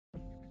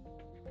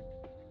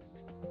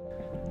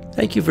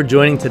Thank you for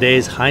joining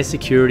today's High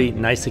Security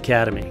NICE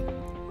Academy.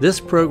 This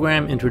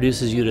program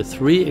introduces you to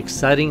 3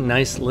 exciting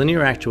NICE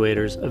linear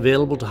actuators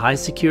available to high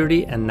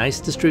security and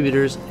NICE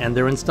distributors and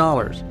their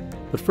installers.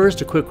 But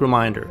first, a quick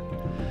reminder.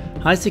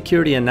 High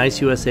Security and NICE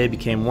USA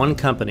became one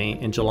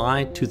company in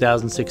July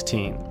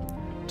 2016.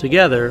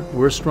 Together,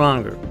 we're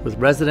stronger with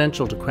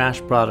residential to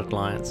crash product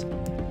lines.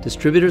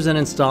 Distributors and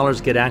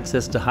installers get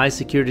access to High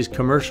Security's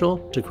commercial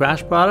to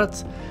crash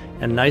products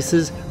and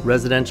NICE's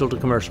residential to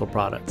commercial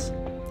products.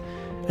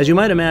 As you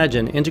might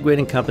imagine,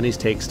 integrating companies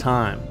takes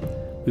time.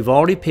 We've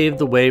already paved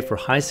the way for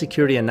High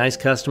Security and NICE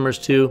customers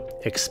to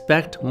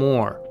expect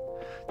more.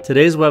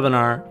 Today's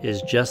webinar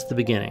is just the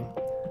beginning.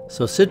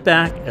 So sit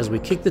back as we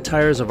kick the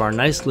tires of our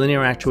NICE linear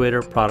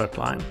actuator product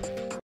line.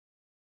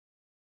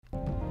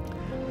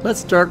 Let's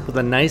start with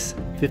the NICE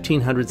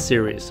 1500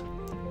 series.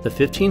 The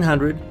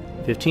 1500,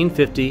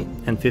 1550,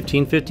 and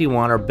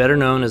 1551 are better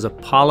known as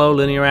Apollo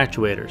linear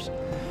actuators.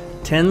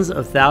 Tens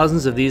of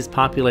thousands of these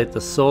populate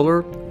the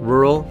solar,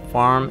 rural,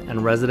 farm,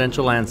 and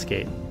residential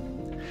landscape.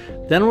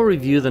 Then we'll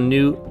review the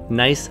new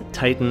NICE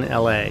Titan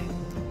LA.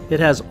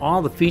 It has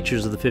all the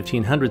features of the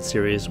 1500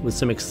 series with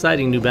some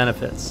exciting new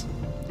benefits.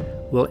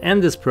 We'll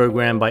end this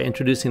program by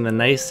introducing the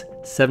NICE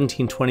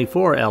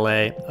 1724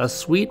 LA, a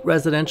sweet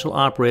residential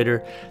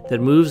operator that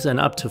moves an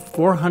up to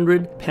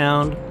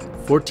 400-pound,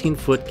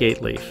 14-foot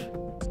gate leaf.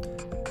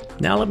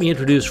 Now let me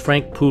introduce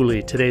Frank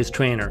Pooley, today's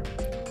trainer.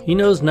 He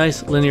knows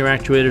NICE linear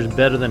actuators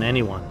better than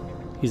anyone.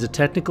 He's a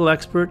technical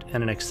expert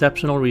and an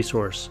exceptional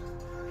resource.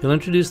 He'll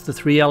introduce the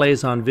 3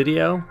 LAs on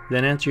video,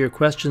 then answer your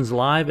questions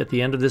live at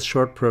the end of this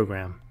short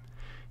program.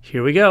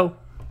 Here we go.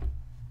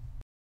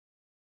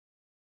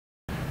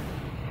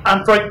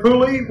 I'm Frank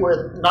Pooley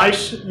with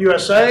NICE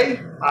USA.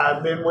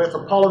 I've been with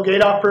Apollo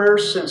Gate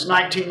Operators since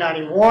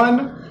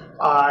 1991.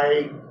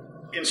 I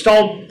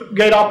installed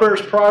gate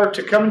operators prior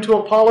to coming to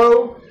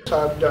Apollo.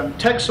 So I've done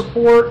tech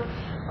support.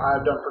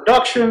 I've done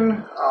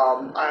production.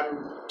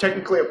 I'm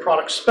technically a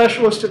product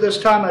specialist at this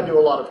time. I do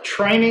a lot of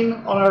training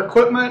on our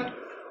equipment.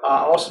 I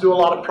also do a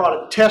lot of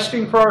product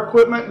testing for our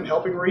equipment and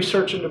helping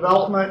research and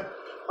development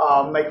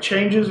make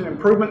changes and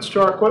improvements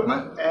to our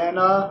equipment. And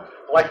I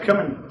like to come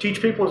and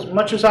teach people as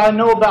much as I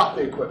know about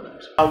the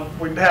equipment.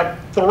 We have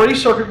 3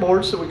 circuit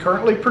boards that we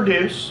currently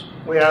produce.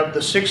 We have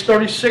the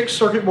 636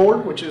 circuit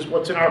board, which is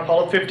what's in our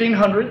Apollo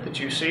 1500 that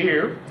you see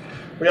here.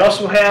 We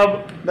also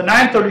have the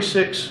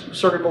 936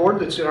 circuit board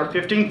that's in our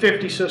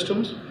 1550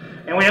 systems,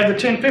 and we have the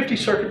 1050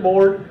 circuit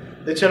board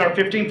that's in our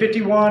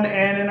 1551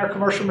 and in our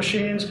commercial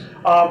machines.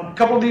 A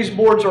couple of these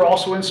boards are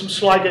also in some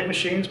slide gate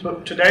machines,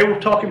 but today we're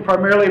talking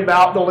primarily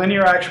about the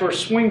linear actuator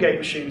swing gate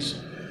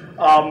machines.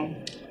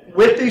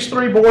 With these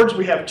 3 boards,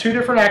 we have 2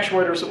 different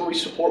actuators that we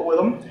support with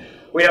them.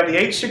 We have the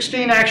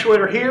 816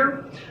 actuator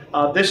here.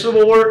 This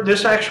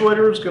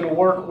actuator is going to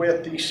work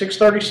with the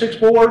 636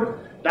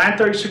 board,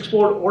 936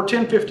 board, or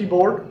 1050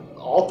 board,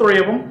 all 3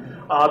 of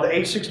them. The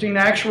 816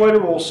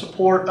 actuator will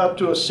support up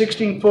to a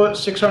 16-foot,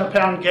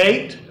 600-pound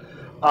gate.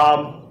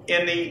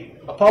 In the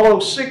Apollo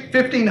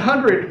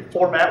 1500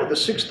 format with the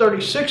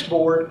 636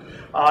 board,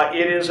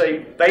 it is a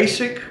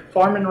basic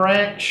farm and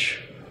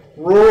ranch,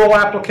 rural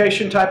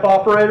application type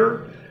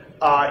operator.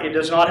 It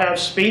does not have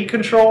speed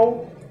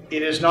control.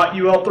 It is not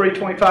UL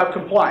 325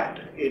 compliant.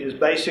 It is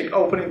basic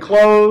open and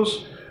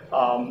close,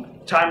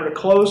 timer to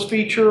close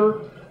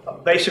feature,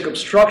 basic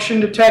obstruction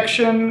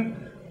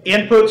detection,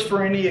 inputs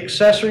for any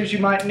accessories you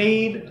might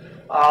need,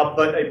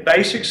 but a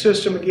basic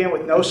system again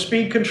with no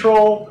speed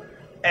control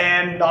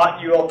and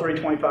not UL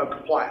 325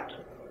 compliant.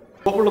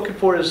 What we're looking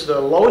for is the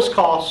lowest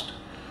cost,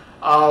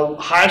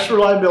 highest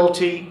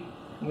reliability.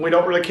 We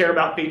don't really care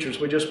about features.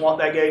 We just want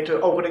that gate to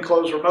open and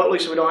close remotely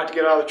so we don't have to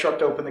get out of the truck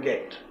to open the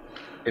gate.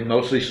 And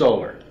mostly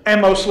solar.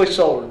 And mostly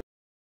solar.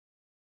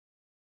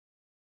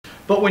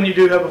 But when you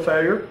do have a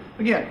failure,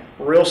 again,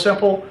 real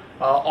simple.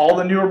 All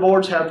the newer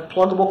boards have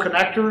pluggable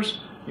connectors.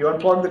 You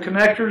unplug the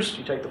connectors,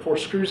 you take the 4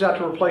 screws out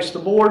to replace the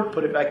board,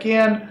 put it back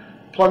in,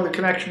 plug the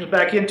connections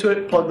back into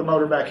it, plug the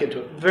motor back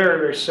into it. Very,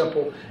 very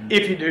simple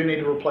if you do need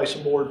to replace a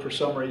board for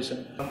some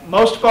reason.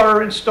 Most of our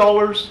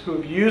installers who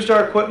have used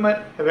our equipment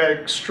have had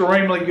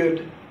extremely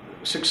good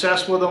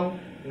success with them,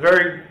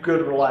 very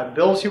good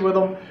reliability with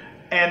them,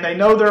 and they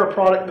know they're a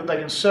product that they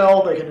can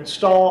sell, they can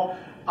install.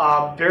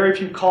 Very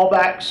few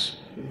callbacks,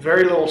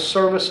 very little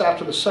service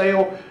after the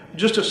sale.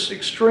 Just an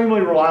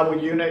extremely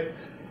reliable unit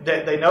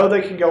that they know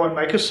they can go and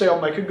make a sale,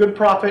 make a good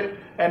profit,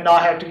 and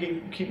not have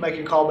to keep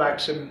making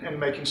callbacks and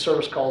making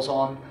service calls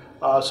on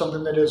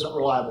something that isn't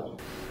reliable.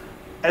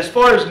 As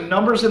far as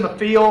numbers in the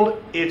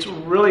field, it's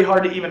really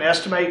hard to even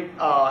estimate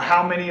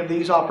how many of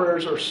these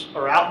operators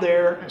are out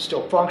there and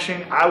still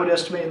functioning. I would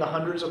estimate in the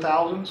hundreds of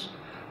thousands.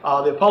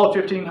 The Apollo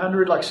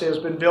 1500, like I said, has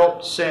been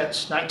built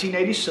since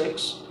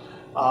 1986.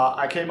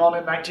 I came on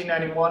in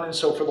 1991, and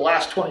so for the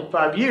last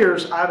 25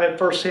 years, I've had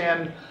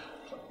firsthand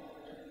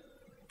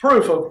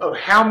proof of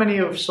how many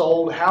have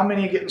sold, how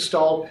many get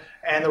installed,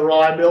 and the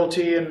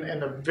reliability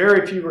and the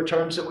very few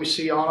returns that we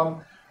see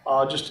on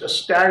them. Just a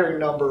staggering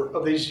number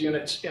of these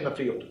units in the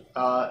field,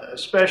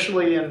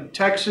 especially in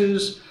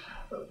Texas,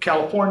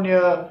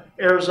 California,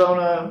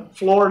 Arizona,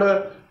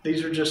 Florida.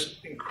 These are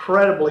just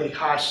incredibly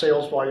high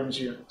sales volumes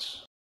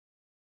units.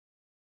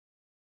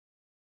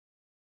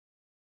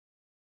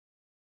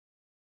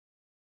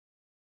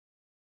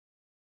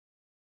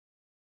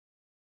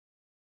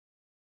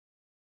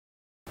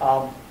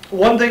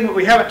 One thing that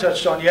we haven't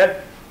touched on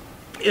yet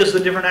is the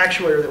different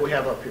actuator that we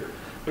have up here.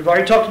 We've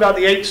already talked about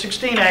the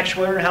 816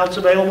 actuator and how it's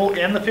available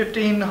in the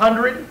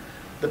 1500,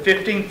 the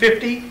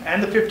 1550,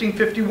 and the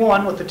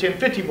 1551 with the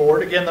 1050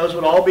 board. Again, those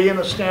would all be in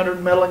the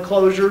standard metal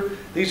enclosure.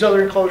 These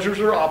other enclosures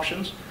are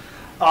options.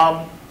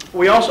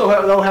 We also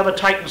have a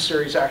Titan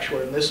series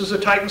actuator. And this is a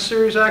Titan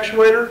series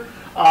actuator.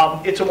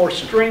 It's a more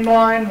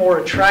streamlined, more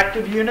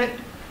attractive unit.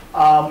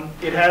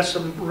 It has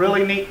some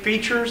really neat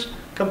features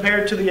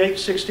compared to the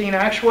 816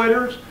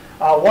 actuators.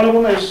 One of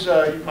them is,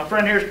 my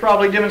friend here is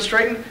probably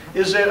demonstrating,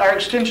 is that our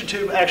extension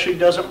tube actually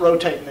doesn't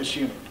rotate in this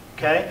unit,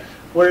 okay?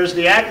 Whereas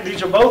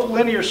these are both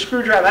linear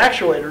screw drive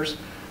actuators.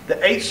 The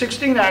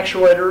 816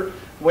 actuator,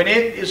 when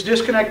it is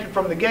disconnected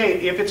from the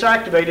gate, if it's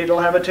activated, it'll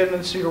have a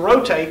tendency to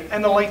rotate,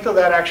 and the length of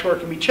that actuator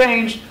can be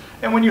changed.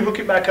 And when you hook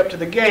it back up to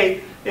the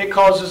gate, it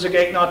causes the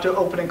gate not to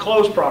open and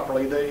close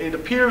properly. It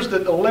appears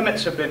that the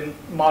limits have been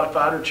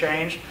modified or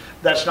changed.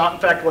 That's not in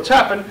fact what's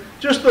happened.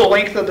 Just the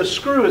length of the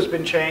screw has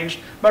been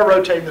changed by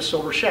rotating the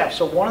silver shaft.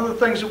 So one of the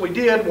things that we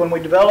did when we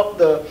developed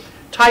the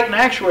Titan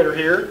actuator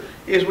here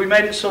is we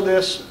made it so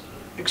this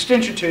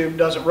extension tube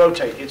doesn't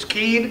rotate. It's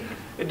keyed,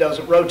 it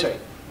doesn't rotate.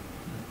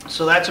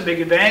 So that's a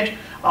big advantage.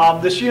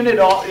 This unit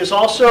is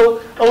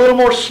also a little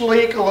more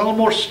sleek, a little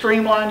more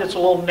streamlined. It's a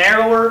little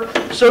narrower,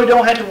 so we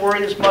don't have to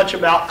worry as much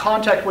about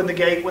contact with the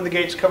gate when the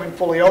gate's coming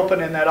fully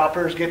open and that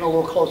operator is getting a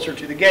little closer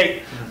to the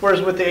gate.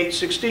 Whereas with the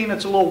 816,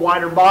 it's a little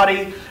wider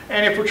body,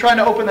 and if we're trying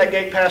to open that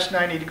gate past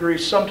 90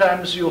 degrees,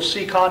 sometimes you'll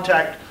see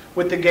contact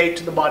with the gate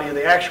to the body of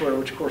the actuator,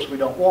 which of course we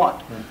don't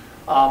want.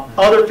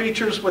 Other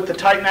features with the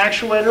Titan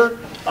actuator,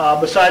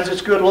 besides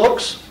its good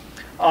looks,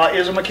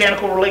 is a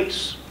mechanical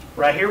release.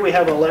 Right here we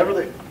have a lever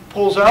that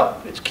pulls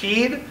up, it's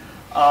keyed,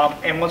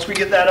 and once we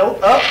get that up,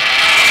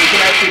 we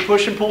can actually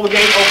push and pull the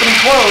gate open and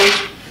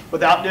close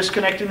without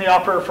disconnecting the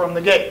operator from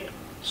the gate.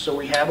 So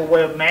we have a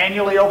way of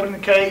manually opening the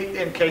gate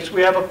in case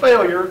we have a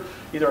failure,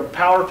 either a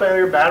power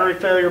failure, battery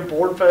failure,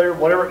 board failure,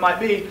 whatever it might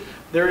be.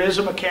 There is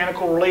a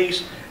mechanical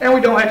release, and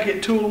we don't have to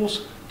get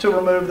tools to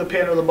remove the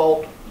pin or the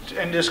bolt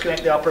and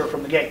disconnect the operator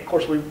from the gate. Of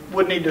course, we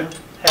would need to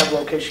have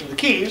location of the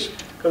keys,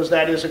 because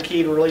that is a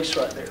keyed release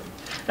right there.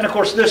 And of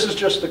course, this is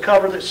just the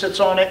cover that sits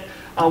on it.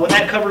 When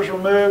that cover is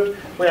removed,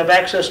 we have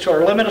access to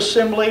our limit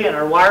assembly and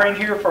our wiring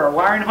here for our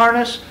wiring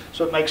harness.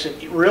 So it makes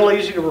it real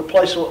easy to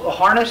replace a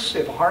harness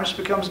if a harness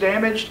becomes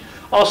damaged.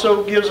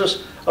 Also gives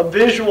us a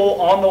visual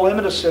on the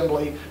limit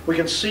assembly. We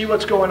can see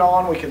what's going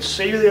on. We can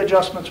see the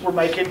adjustments we're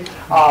making.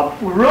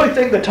 We really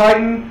think the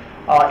Titan,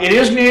 it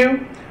is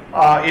new.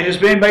 It has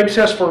been baby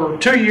test for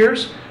 2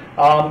 years.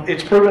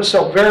 It's proven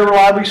itself very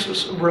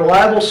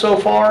reliable so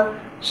far.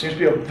 Seems to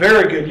be a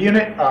very good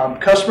unit.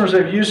 Customers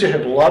that have used it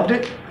have loved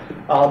it.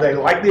 They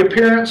like the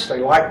appearance, they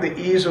like the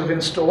ease of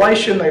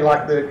installation, they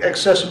like the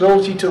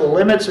accessibility to the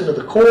limits and to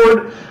the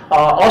cord.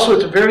 Also,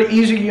 it's a very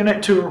easy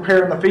unit to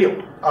repair in the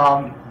field.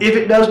 If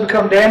it does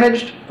become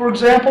damaged, for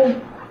example,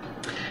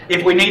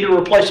 if we need to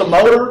replace a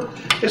motor,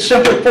 it's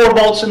simply 4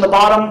 bolts in the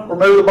bottom,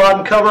 remove the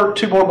bottom cover,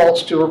 2 more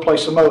bolts to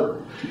replace the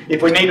motor.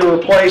 If we need to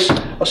replace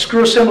a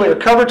screw assembly or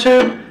cover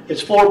tube,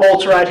 it's 4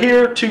 bolts right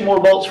here, 2 more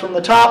bolts from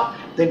the top.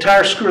 The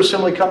entire screw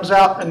assembly comes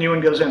out, a new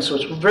one goes in. So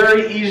it's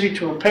very easy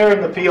to repair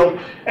in the field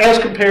as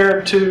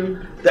compared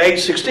to the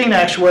 816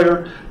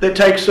 actuator that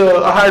takes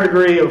a higher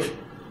degree of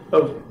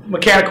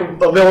mechanical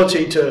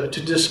ability to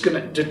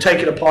take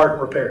it apart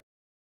and repair it.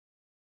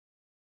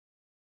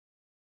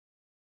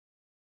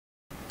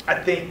 I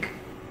think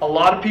a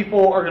lot of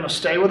people are going to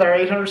stay with our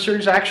 800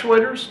 series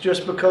actuators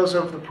just because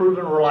of the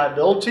proven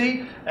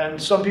reliability,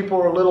 and some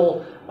people are a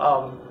little,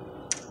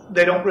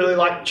 they don't really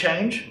like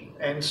change.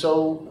 And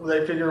so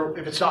they figure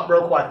if it's not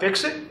broke, why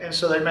fix it? And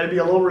so they may be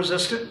a little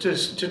resistant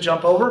to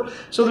jump over.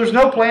 So there's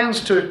no plans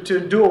to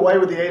do away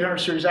with the 800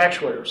 series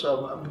actuators.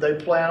 So they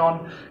plan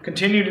on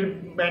continuing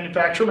to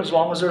manufacture them as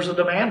long as there's a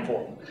demand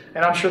for them.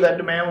 And I'm sure that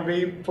demand will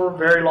be for a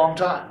very long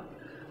time.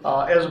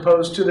 As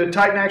opposed to the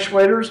Titan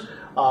actuators,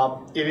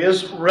 it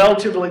is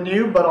relatively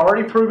new, but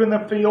already proven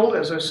in the field.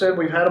 As I said,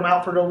 we've had them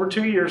out for over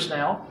 2 years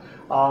now.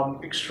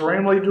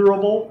 Extremely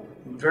durable,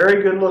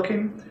 very good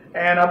looking.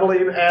 And I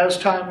believe as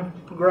time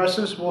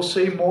progresses, we'll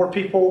see more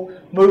people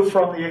move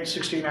from the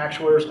 816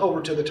 actuators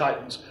over to the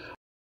Titans.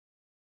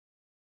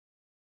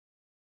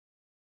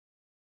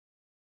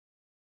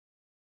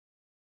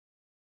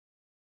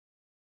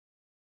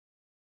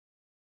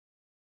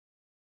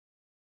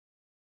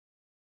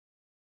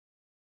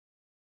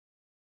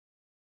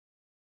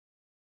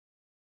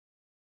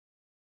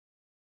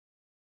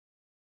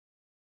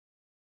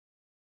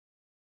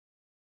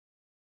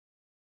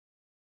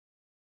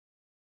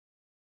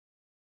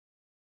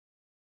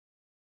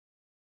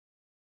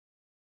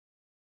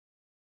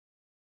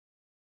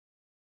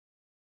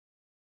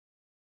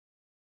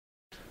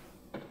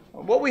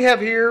 What we have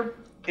here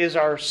is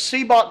our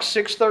C-Box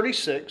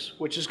 636,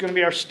 which is going to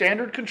be our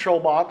standard control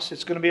box.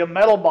 It's going to be a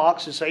metal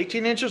box. It's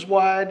 18 inches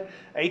wide,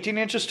 18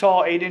 inches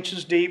tall, 8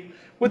 inches deep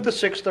with the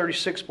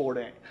 636 board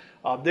anch.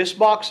 This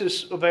box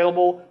is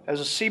available as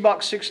a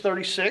C-Box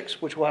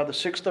 636, which will have the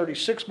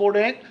 636 board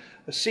anch,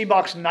 a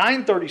C-Box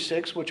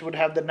 936, which would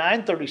have the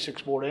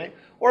 936 board anch,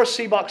 or a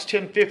C-Box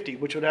 1050,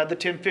 which would have the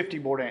 1050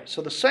 board anch.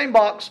 So the same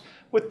box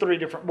with 3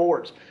 different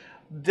boards.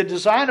 The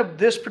design of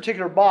this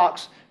particular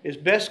box is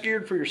best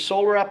geared for your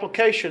solar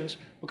applications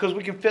because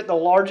we can fit the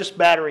largest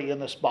battery in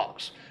this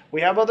box.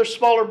 We have other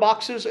smaller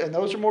boxes, and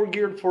those are more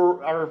geared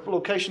for our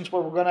locations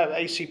where we're going to have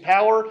AC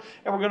power,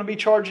 and we're going to be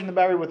charging the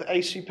battery with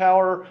AC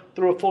power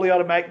through a fully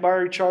automatic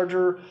battery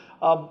charger,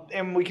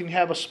 and we can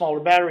have a smaller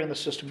battery in the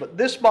system. But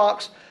this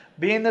box,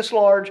 being this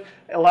large,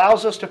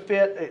 allows us to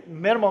fit a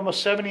minimum of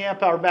 70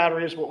 amp hour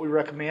battery is what we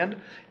recommend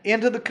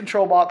into the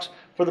control box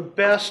for the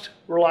best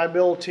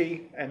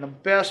reliability and the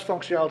best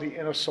functionality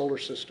in a solar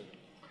system.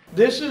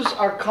 This is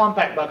our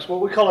compact box,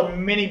 what we call a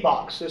mini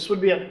box. This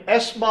would be an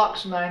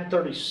S-Box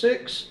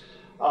 936.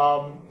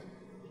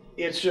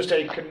 It's just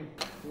a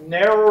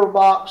narrower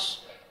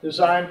box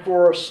designed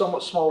for a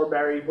somewhat smaller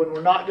battery. When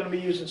we're not going to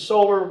be using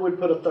solar, we'd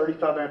put a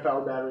 35 amp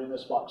hour battery in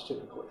this box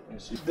typically.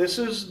 This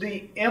is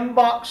the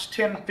M-Box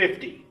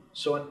 1050.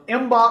 So an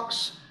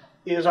M-Box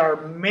is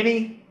our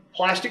mini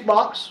plastic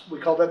box. We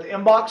call that the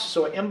M-Box.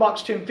 So an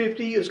M-Box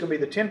 1050 is going to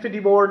be the 1050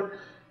 board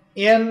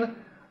in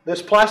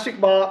this plastic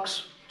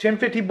box,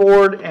 1050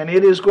 board, and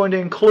it is going to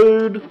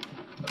include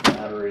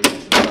Batteries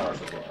and power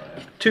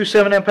supply. 2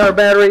 7 amp hour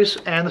batteries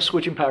and the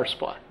switching power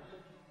supply.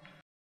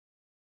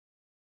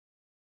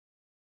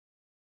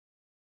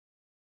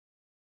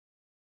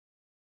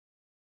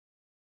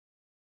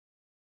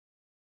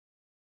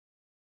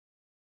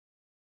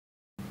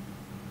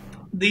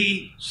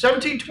 The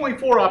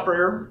 1724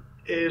 operator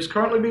is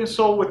currently being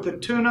sold with the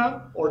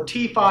Tuna or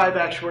T5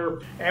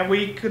 actuator, and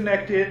we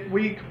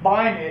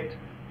combine it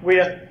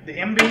with the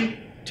MB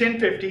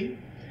 1050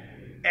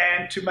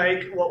 and to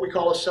make what we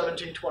call a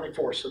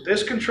 1724. So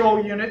this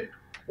control unit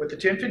with the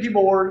 1050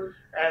 board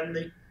and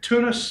the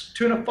Tuna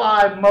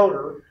 5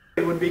 motor,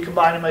 it would be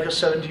combined to make a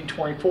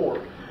 1724.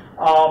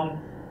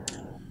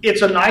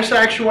 It's a nice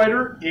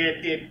actuator.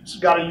 It's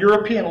got a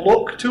European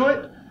look to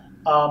it.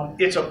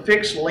 It's a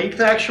fixed length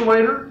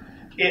actuator.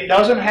 It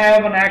doesn't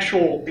have an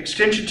actual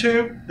extension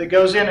tube that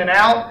goes in and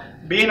out.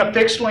 Being a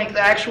fixed length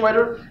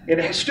actuator,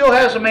 it still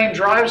has a main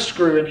drive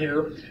screw in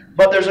here,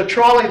 but there's a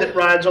trolley that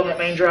rides on that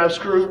main drive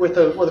screw with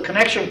a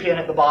connection pin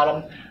at the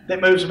bottom that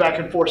moves back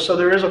and forth. So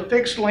there is a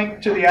fixed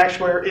length to the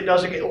actuator. It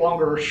doesn't get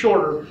longer or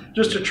shorter.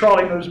 Just a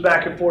trolley moves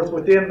back and forth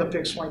within the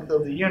fixed length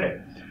of the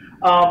unit.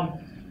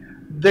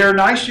 They're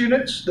nice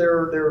units.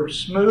 They're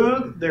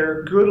smooth.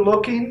 They're good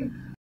looking.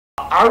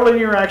 Our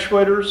linear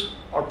actuators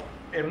are,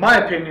 in my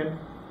opinion,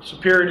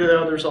 superior to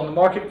the others on the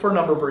market for a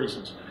number of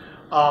reasons.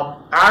 Our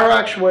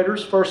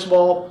actuators, first of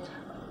all,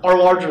 are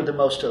larger than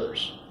most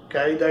others.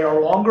 Okay, they are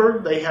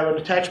longer. They have an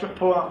attachment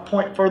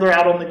point further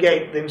out on the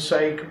gate than,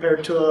 say,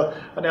 compared to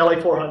an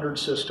LA400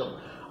 system.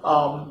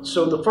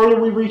 So the further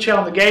we reach out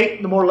on the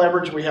gate, the more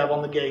leverage we have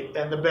on the gate,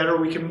 and the better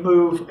we can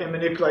move and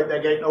manipulate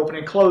that gate and open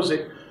and close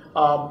it,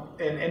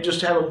 and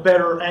just have a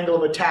better angle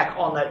of attack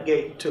on that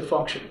gate to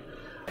function.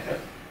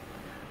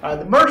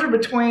 The merger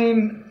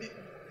between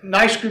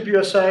Nice Group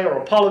USA or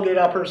Apollo Gate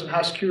Operators and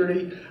High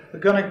Security are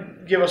going to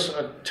give us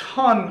a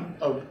ton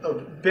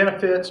of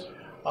benefits.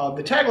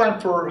 The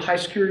tagline for High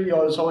Security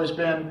has always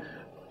been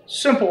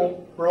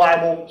simple,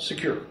 reliable,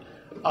 secure.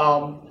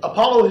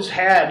 Apollo has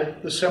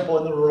had the simple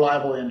and the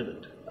reliable end of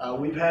it.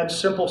 We've had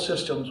simple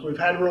systems, we've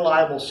had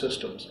reliable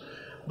systems.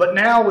 But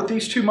now with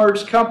these two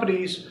merged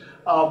companies,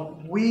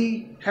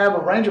 we have a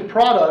range of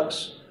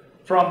products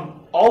from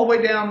all the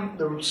way down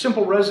the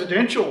simple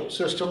residential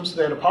systems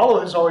that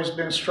Apollo has always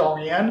been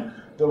strong in,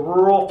 the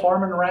rural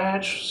farm and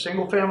ranch,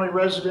 single family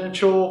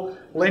residential,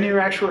 linear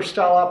actuator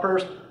style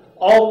operators,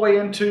 all the way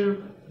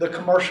into the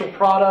commercial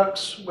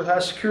products with high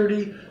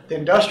security, the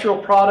industrial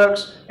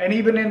products, and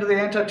even into the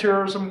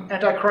anti-terrorism,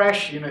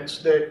 anti-crash units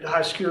that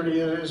high security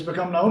has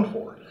become known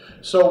for.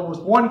 So with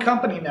one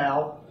company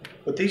now,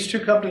 with these two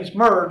companies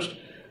merged,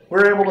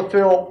 we're able to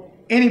fill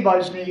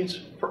anybody's needs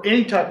for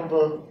any type of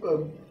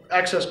a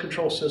access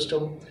control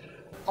system.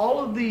 All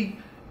of the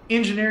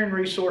engineering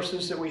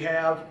resources that we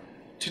have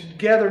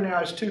together now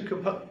as two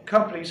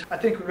companies, I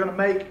think we're going to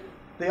make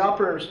the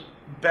operators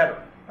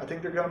better. I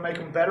think they're going to make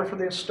them better for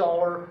the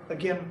installer.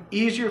 Again,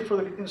 easier for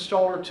the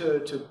installer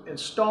to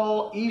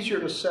install, easier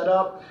to set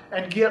up,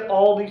 and get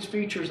all these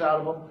features out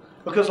of them.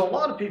 Because a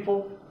lot of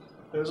people,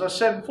 as I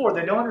said before,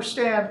 they don't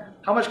understand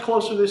how much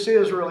closer this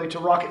is really to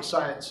rocket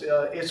science.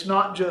 It's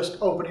not just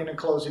opening and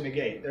closing a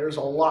gate. There's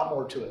a lot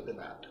more to it than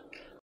that.